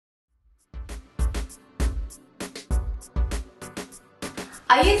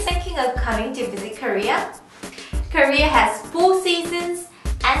Are you thinking of coming to visit Korea? Korea has 4 seasons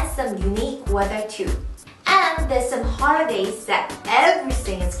and some unique weather too. And there's some holidays that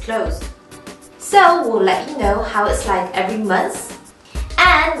everything is closed. So we'll let you know how it's like every month.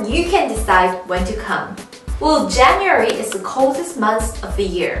 And you can decide when to come. Well, January is the coldest month of the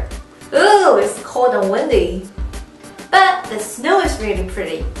year. Ooh, it's cold and windy. But the snow is really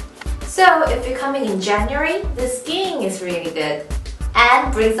pretty. So if you're coming in January, the skiing is really good.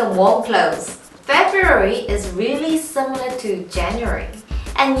 And bring some warm clothes. February is really similar to January.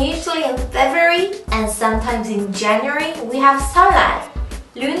 And usually in February and sometimes in January, we have Seollal,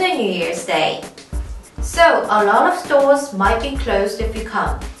 Lunar New Year's Day. So a lot of stores might be closed if you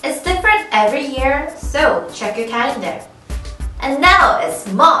come. It's different every year, so check your calendar. And now it's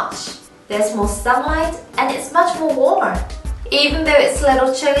March. There's more sunlight and it's much more warmer. Even though it's a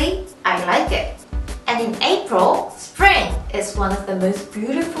little chilly, I like it. And in April, spring is one of the most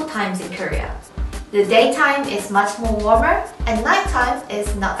beautiful times in Korea. The daytime is much more warmer and nighttime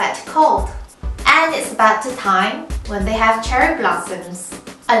is not that cold. And it's about the time when they have cherry blossoms.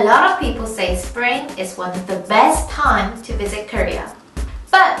 A lot of people say spring is one of the best times to visit Korea.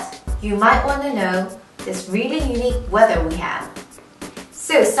 But you might want to know this really unique weather we have.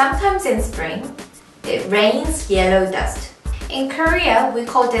 So sometimes in spring, it rains yellow dust. In Korea, we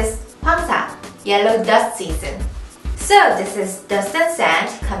call this 황사, yellow dust season. So this is dust and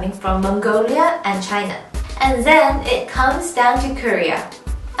sand coming from Mongolia and China. And then it comes down to Korea.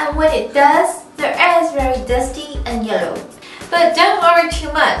 And when it does, the air is very dusty and yellow. But don't worry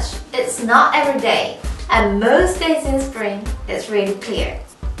too much, it's not every day. And most days in spring, it's really clear.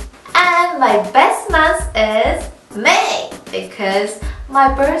 And my best month is May, because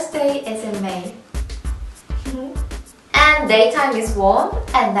my birthday is in May. And daytime is warm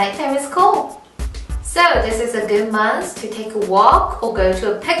and nighttime is cool. So this is a good month to take a walk or go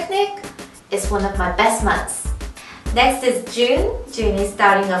to a picnic. It's one of my best months. Next is June. June is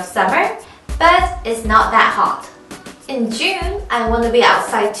starting of summer, but it's not that hot. In June, I want to be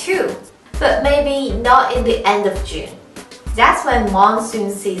outside too, but maybe not in the end of June. That's when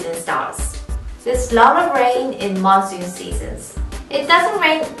monsoon season starts. There's a lot of rain in monsoon seasons. It doesn't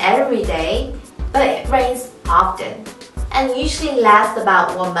rain every day, but it rains often and usually lasts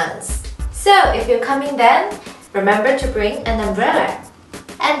about 1 month. So if you're coming then, remember to bring an umbrella.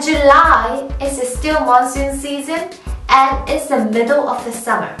 And July is still monsoon season and it's the middle of the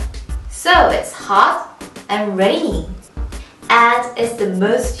summer. So it's hot and rainy. And it's the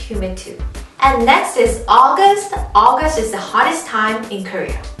most humid too. And next is August. August is the hottest time in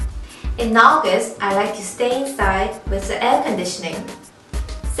Korea. In August, I like to stay inside with the air conditioning.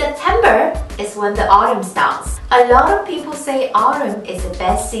 September is when the autumn starts. A lot of people say autumn is the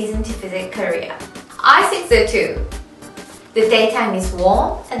best season to visit Korea. I think so too. The daytime is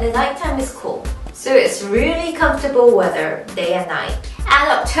warm and the nighttime is cool. So it's really comfortable weather day and night.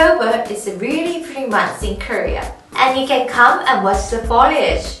 And October is a really pretty month in Korea. And you can come and watch the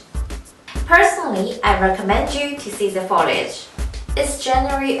foliage. Personally, I recommend you to see the foliage. It's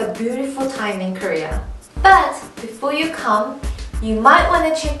generally a beautiful time in Korea. But before you come, you might want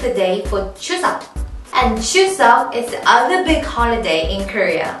to check the day for Chuseok. And Chuseok is the other big holiday in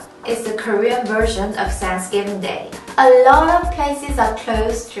Korea. It's the Korean version of Thanksgiving Day. A lot of places are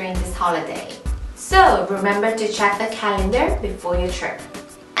closed during this holiday. So remember to check the calendar before your trip.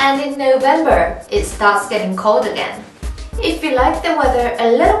 And in November, it starts getting cold again. If you like the weather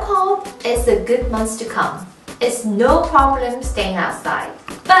a little cold, it's a good month to come. It's no problem staying outside,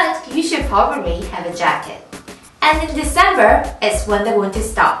 but you should probably have a jacket. And in December, it's when the winter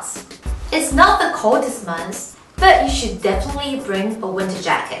starts. It's not the coldest month, but you should definitely bring a winter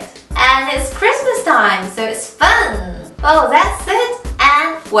jacket. And it's Christmas time, so it's fun! Well, that's it!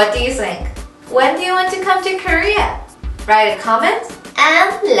 And what do you think? When do you want to come to Korea? Write a comment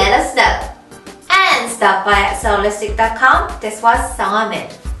and let us know. And stop by at solistic.com. This was Songa Min.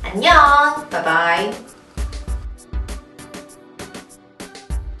 안녕! Bye-bye!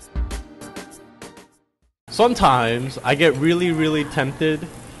 Sometimes I get really tempted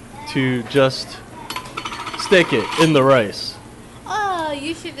to just stick it in the rice. Oh,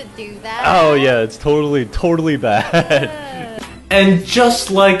 you shouldn't do that. Oh yeah, it's totally bad. And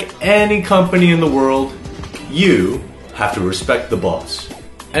just like any company in the world, you have to respect the boss.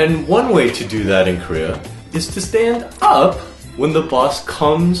 And one way to do that in Korea is to stand up when the boss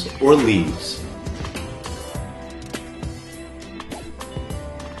comes or leaves.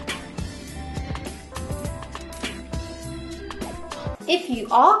 If you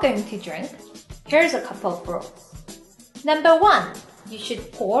are going to drink, here's a couple of rules. Number 1, you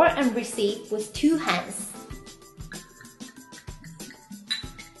should pour and receive with 2 hands.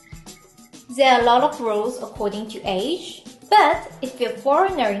 There are a lot of rules according to age, but if you're a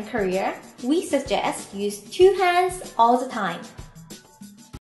foreigner in Korea, we suggest use two hands all the time.